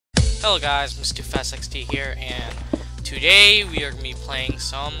Hello guys, Mr. FastXT here, and today we are going to be playing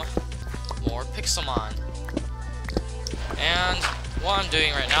some more Pixelmon. And what I'm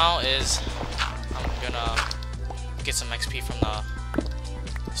doing right now is I'm gonna get some XP from the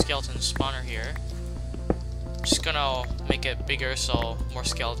skeleton spawner here. Just gonna make it bigger so more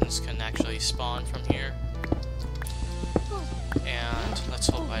skeletons can actually spawn from here. And let's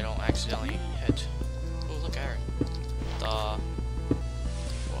hope I don't accidentally hit. Oh, look at her. The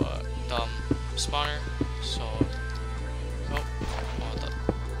spawner. So,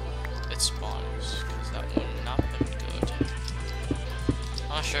 it spawns because that would not been good. I'm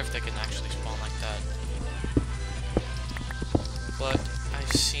not sure if they can actually spawn like that, but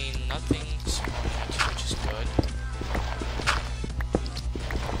I've seen nothing spawn yet, which is good.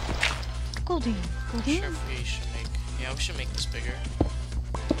 Goldie. Not sure if we should make. Yeah, we should make this bigger.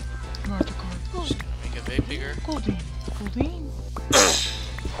 Just gonna make it way bigger. Goldie.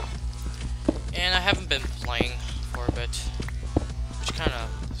 And I haven't been playing for a bit, which kind of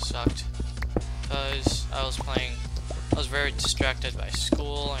sucked, because I was very distracted by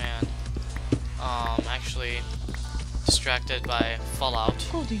school and actually distracted by Fallout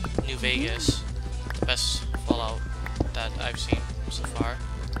New Vegas, the best Fallout that I've seen so far.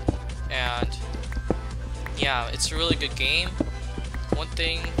 And yeah, it's a really good game.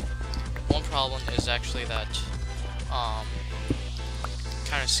 One problem is actually that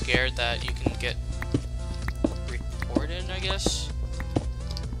kind of scared that you can get reported, I guess.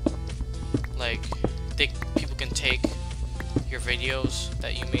 Like, people can take your videos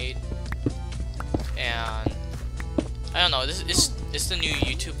that you made, and I don't know. It's the new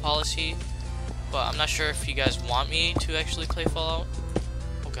YouTube policy, but I'm not sure if you guys want me to actually play Fallout.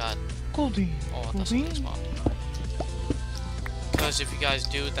 Oh God. Goldie. Oh, I thought something spawned. Because if you guys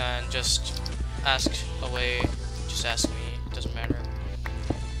do, then just ask away. Just ask me. It doesn't matter.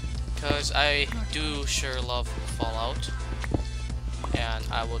 Because I do sure love Fallout, and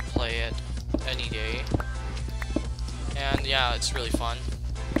I would play it any day. And yeah, it's really fun.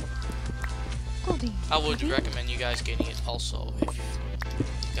 I would recommend you guys getting it also if you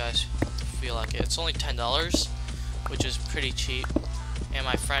guys feel like it. It's only $10, which is pretty cheap. And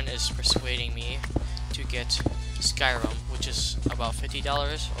my friend is persuading me to get Skyrim, which is about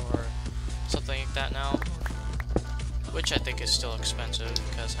 $50 or something like that now. Which I think is still expensive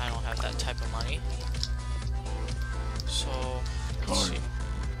because I don't have that type of money. So, let's see.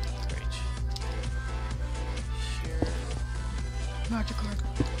 Great. Here. Magic card.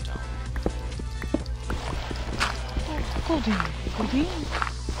 Down. Goldie.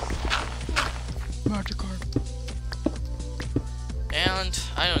 Magic card. And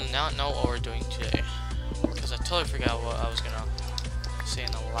I do not know what we're doing today, because I totally forgot what I was gonna say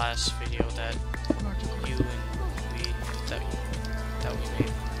in the last video that you and that we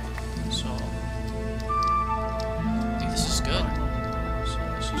made. So I think this is good. So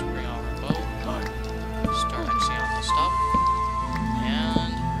let's just bring out our bow, start Xing out the stuff,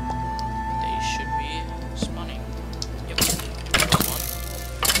 and they should be spawning. Yep, there goes one.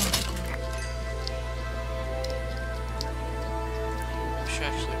 I should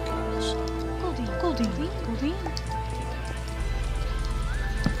actually cover this up. Goldie.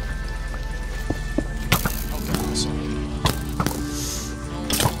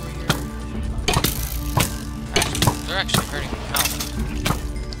 They're actually hurting me now.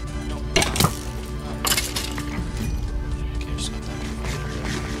 Nope. Okay, just got that.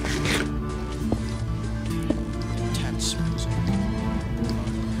 Intense music.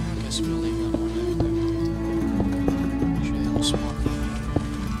 I guess we'll leave that one in there. Make sure they don't spawn.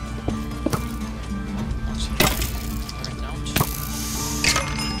 Once again. Right out.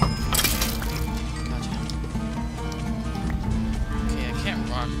 Gotcha. Okay, I can't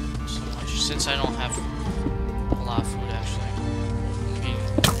run so much since I don't have a lot of food actually.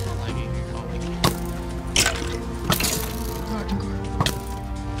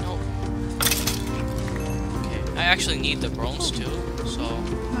 Nope. Okay, I actually need the bronze too, so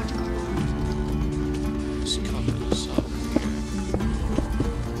let's cover this up here.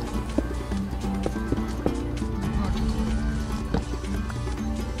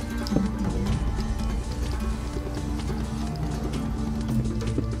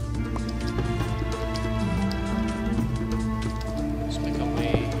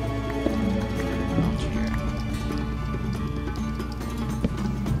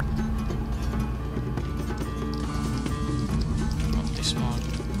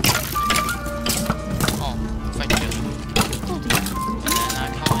 Oh, if I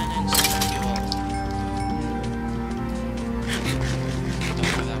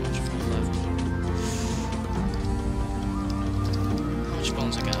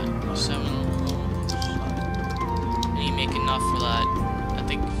that? 7. I need to make enough for that. I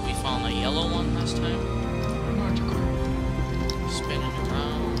think we found a yellow one last time. Magic card. Spinning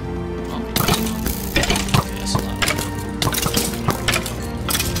around. Oh, okay, that's a lot.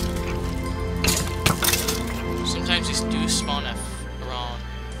 Sometimes these do spawn at around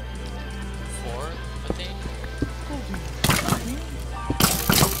 4, I think.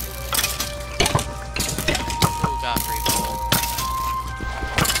 Ooh, got free gold.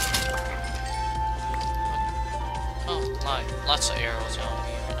 Oh, lots of arrows on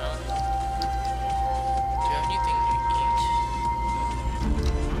me right now. Do you have anything to eat?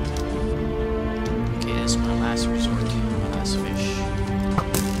 Okay, this is my last resort. My last fish.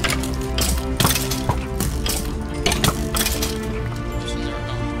 Isn't there?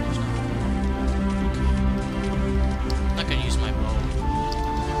 No, there's not. Okay. I'm not gonna use my bow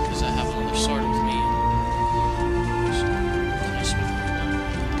because I have another sword with me. So, can I swim?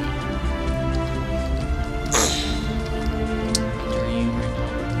 Where are you right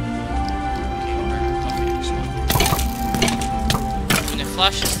now? Okay, swim. When it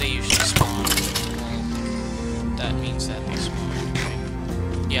flashes, they usually spawn. Well, that means that they spawn. Okay.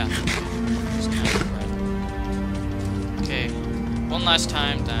 Yeah. It's kind of right. Okay. One last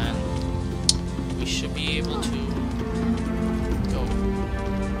time, then we should be able to go.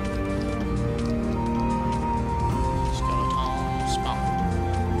 Skeleton spawn.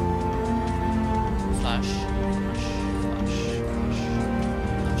 Flash. Flash. Flash. Flash.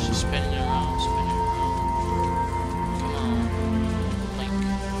 Flash. Just spinning around. Spinning around. Come on. Blink.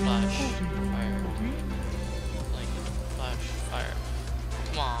 Flash. Fire. Blink. Flash. Fire.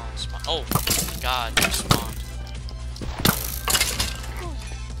 Come on. Spawn. Oh my god. You spawned.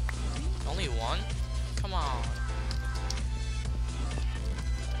 Only one? Come on.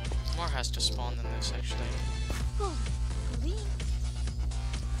 More has to spawn than this, actually.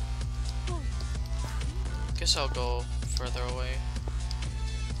 Guess I'll go further away.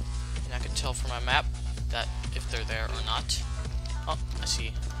 And I can tell from my map that if they're there or not. Oh, I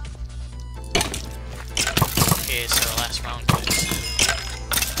see. Okay, it's our last round, guys.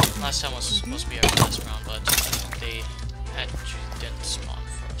 Last time was supposed to be our last round, but they actually didn't spawn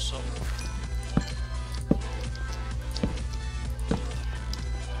for us, so.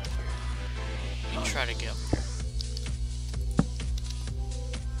 We try to get up here.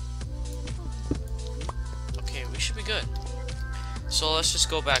 Okay, we should be good. So let's just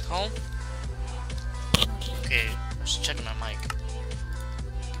go back home. Okay, I'm just checking my mic.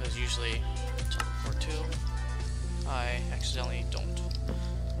 Because usually, teleport to, I accidentally don't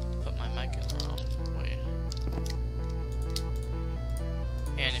put my mic in the wrong way.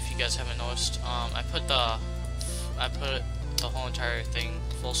 And if you guys haven't noticed, I put the whole entire thing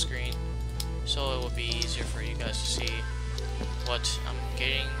full screen, so it would be easier for you guys to see what I'm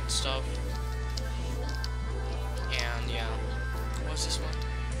getting and stuff. And yeah, what's this one?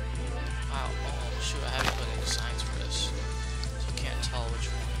 Oh shoot, I haven't put any signs for this, so you can't tell which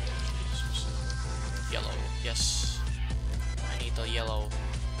one it is. Yellow, yes. I need the yellow.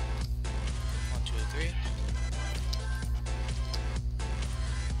 1, 2, 3.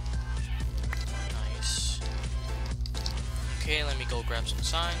 Nice. Okay, let me go grab some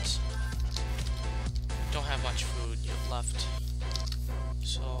signs. Don't have much food yet left,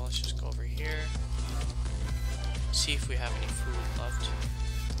 so let's just go over here. See if we have any food left.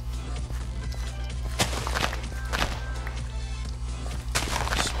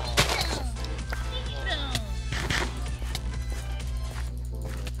 Small amounts of food.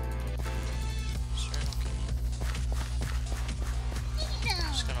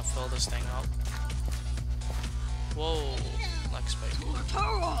 I'm just gonna fill this thing up. Whoa, leg spike.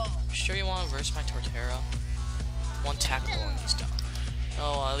 Sure you want to reverse my Torterra? One tackle and he's done.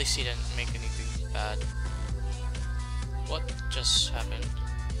 Oh, at least he didn't make anything bad. What just happened?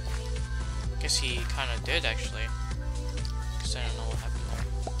 Guess he kind of did actually. Because I don't know what happened there.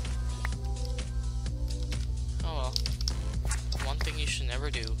 Oh well. One thing you should never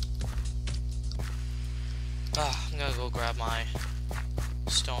do. I'm gonna go grab my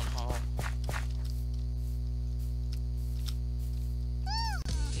stone hoe.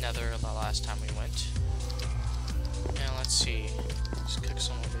 Nether the last time we went. And let's see. Let's cook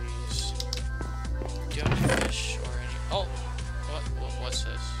some of these. Do you have any fish or any? Oh, what's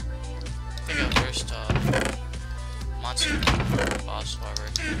this? I think I first monster boss, whatever.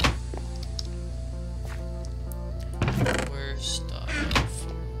 Where's the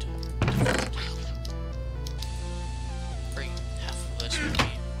food? Bring half of this with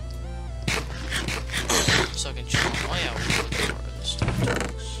me, so I can chill. Oh yeah, we're part of this stuff.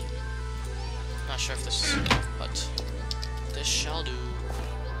 Not sure if this is enough, but this shall do.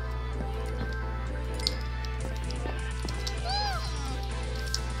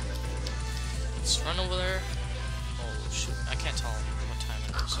 over there? Oh shoot, I can't tell what time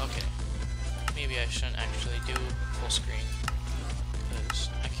it is. Okay. Maybe I shouldn't actually do full screen. Because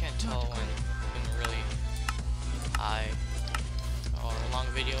I can't tell when really high or a long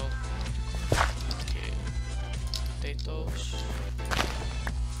video. Okay. Potatoes.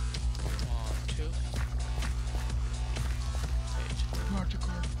 1, 2. Wait. Magic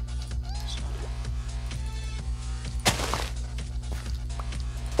card.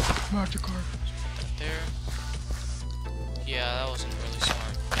 Magic card. Put that there. Yeah, that wasn't really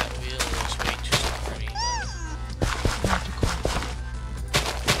smart. That wheel was way too smart for me. Magic card.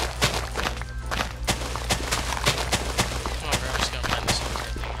 However, I'm just gonna find this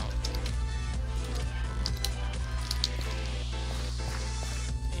entire thing out.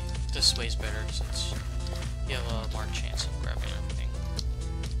 This way's better since you have a more chance of grabbing everything.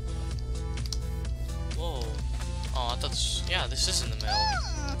 Whoa. Oh, I thought this, yeah, this is in the middle.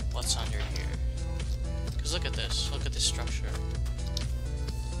 What's under here? Because look at this. Look at this structure.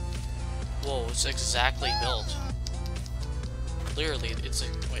 Whoa, it's exactly built. Literally, it's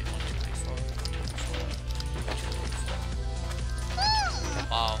like, wait, 1, 2, 3, 4, 1, 2, 3, 4.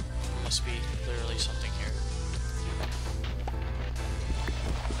 Wow, must be literally something here.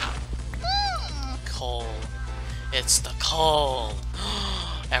 Coal. It's the coal.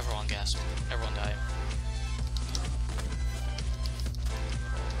 Everyone gasped. Everyone died.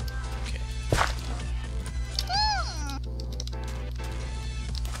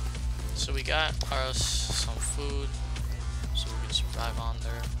 So we got us some food, so we can survive on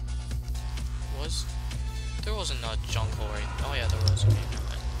there. There wasn't a jungle right? Oh yeah, there was. Okay, never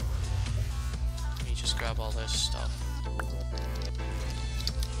mind. Let me just grab all this stuff.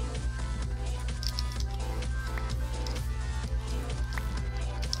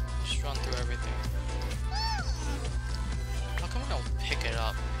 Just run through everything. How come I don't pick it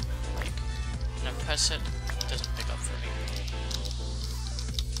up? Like, when I press it, it doesn't pick up for me.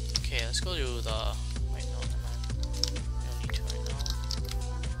 Okay, let's go to the... Wait, no, never mind. We don't need to right now.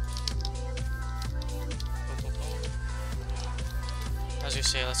 Go, go, go. As you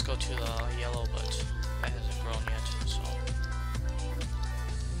say, let's go to the yellow, but that hasn't grown yet, so...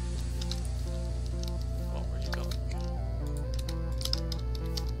 Oh, where'd you go?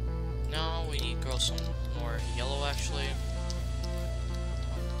 No, we need to grow some more yellow, actually.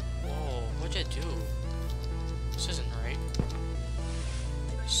 Whoa, what'd you do? This isn't right.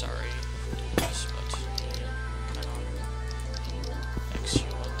 Sorry to do this, but kind of X you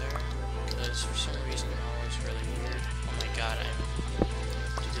out there, because for some reason that was really weird. Oh my god, I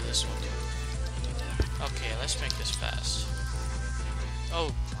have to do this one too. Okay, let's make this fast.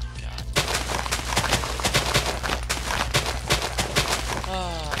 Oh my god.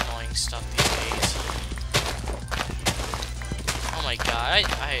 Ah, annoying stuff these days. Oh my god,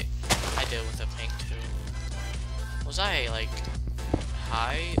 I did it with a pink too. Was I like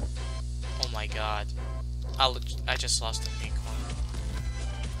high? Oh my god. I just lost the pink one.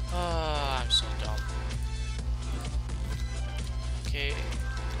 I'm so dumb. Okay,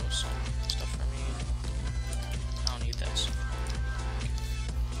 grow some stuff for me. I don't need that.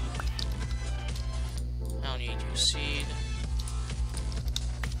 I don't need you seed.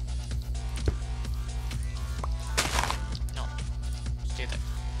 No. Stay there.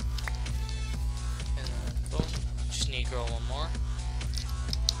 And then boom. Just need to grow one more.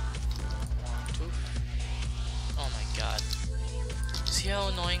 1, 2. Oh my god. See how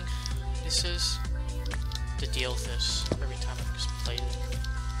annoying this is? To deal with this every time I just play it.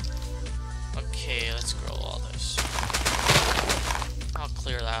 Okay, let's grow all this. I'll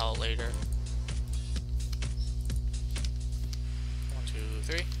clear that out later. 1, 2,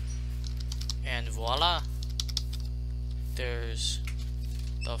 3. And voila! There's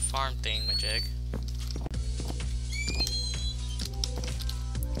the farm thingamajig.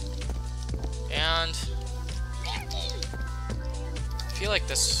 And I feel like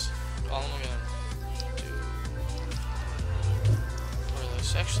this all I'm gonna do for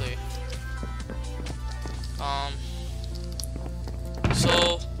this actually.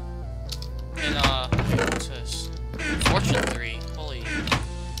 So in what's this? Fortune 3. Holy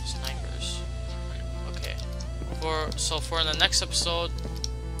snipers. Okay. For the next episode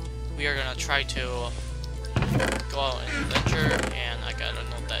we are gonna try to go out and adventure, and I gotta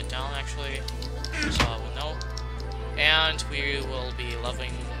note that down actually, so I will know. And we will be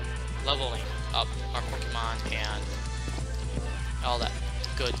leveling up our Pokemon and all that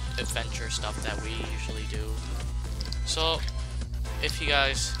good adventure stuff that we usually do. So if you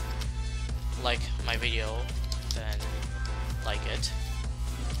guys like my video, then like it,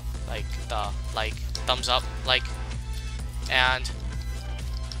 like the thumbs up, and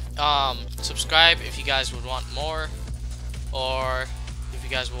subscribe if you guys would want more, or if you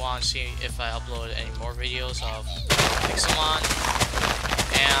guys would want to see if I upload any more videos of Pixelmon,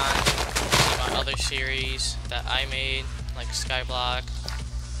 and see my other series that I made, like Skyblock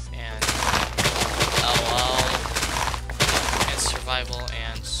and LOL and Survival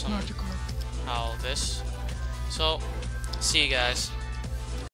and somehow this. So, see you guys.